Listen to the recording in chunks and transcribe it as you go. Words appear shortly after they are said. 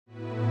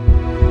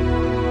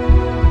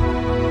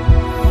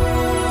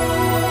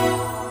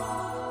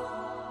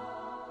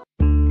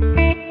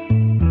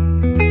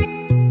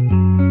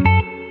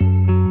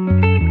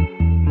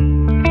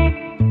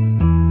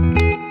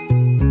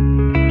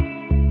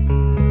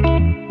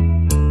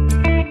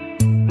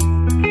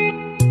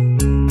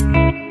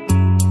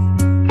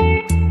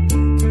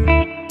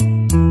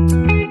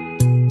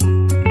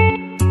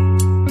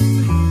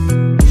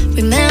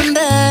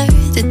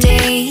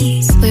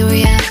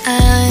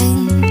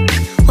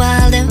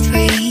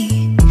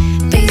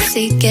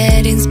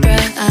getting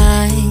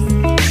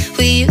sprung.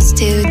 We used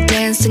to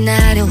dance the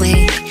night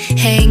away,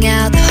 hang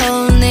out the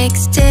whole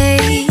next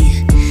day,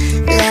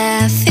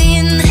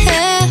 laughing,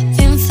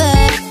 having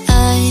fun.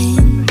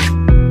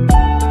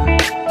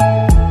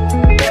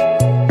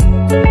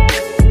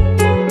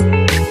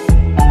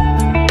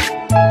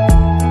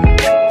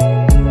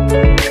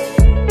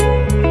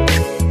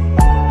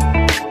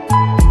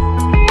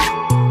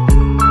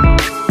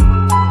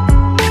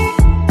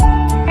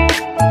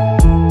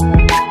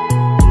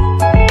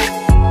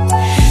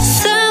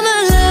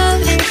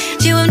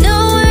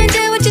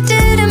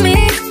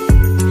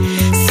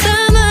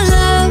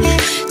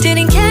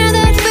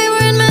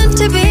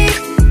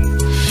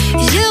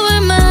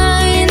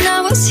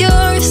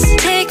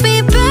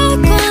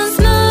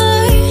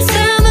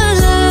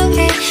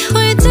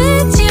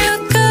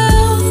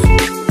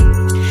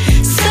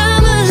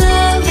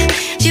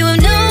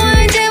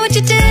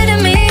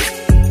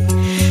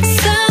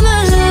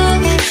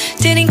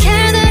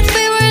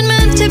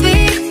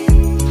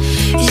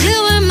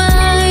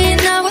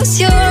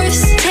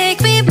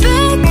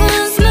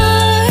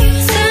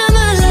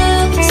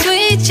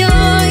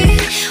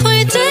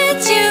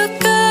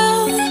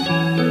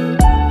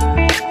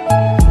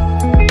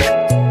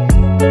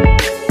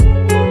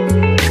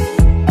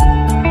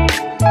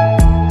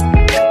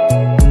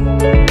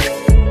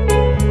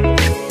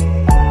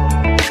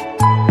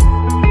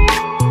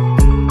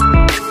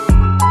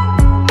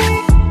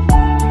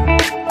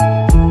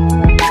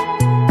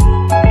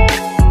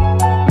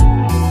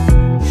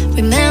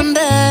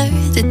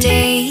 The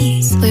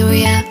days we were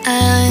young,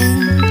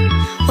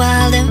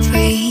 wild and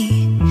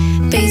free,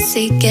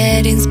 basic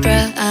getting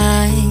sprung.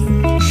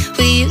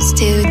 We used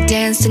to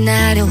dance the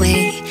night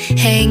away,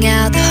 hang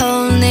out the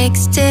whole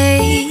next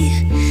day,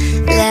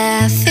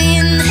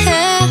 laughing,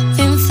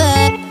 having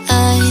fun.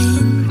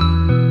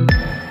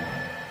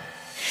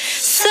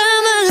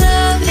 Summer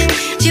love,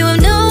 you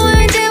have no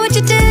idea what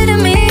you did to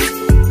me.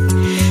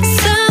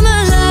 Summer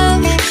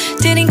love,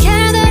 didn't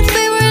care that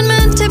we weren't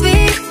meant to be.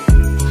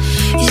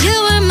 You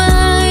were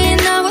mine,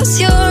 I was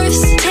yours.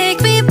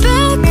 Take me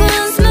back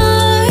once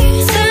more.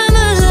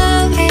 Summer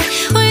love,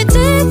 where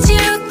did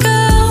you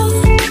go?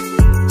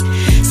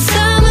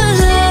 Summer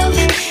love,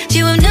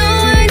 you have no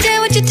idea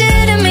what you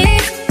did to me.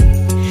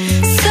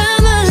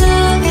 Summer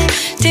love,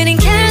 didn't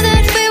care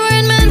that we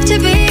weren't meant to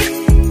be.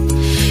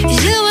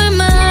 You were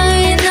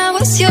mine, I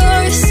was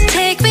yours.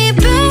 Take me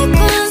back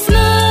once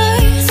more.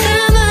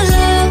 Summer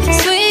love,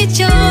 sweet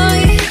joy,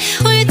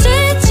 where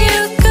did you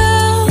go?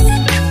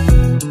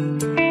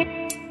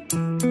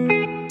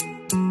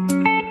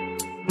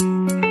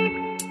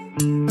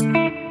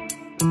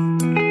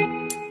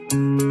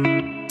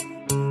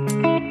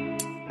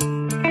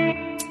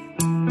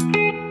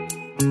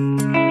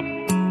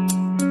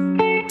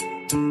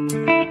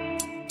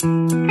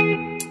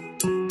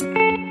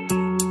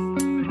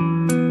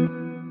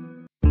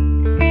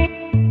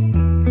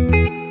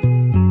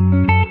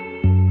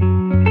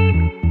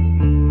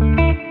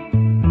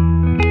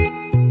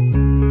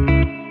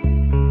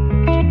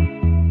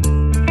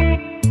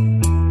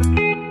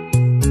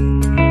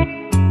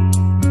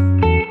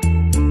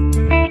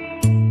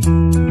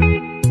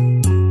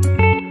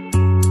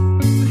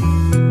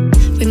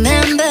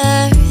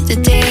 The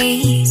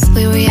days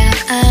we were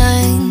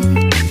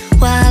young,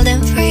 wild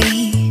and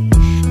free,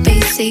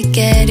 basic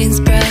getting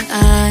sprung.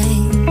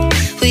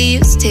 We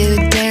used to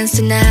dance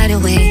the night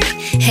away,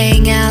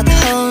 hang out the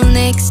whole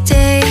next day.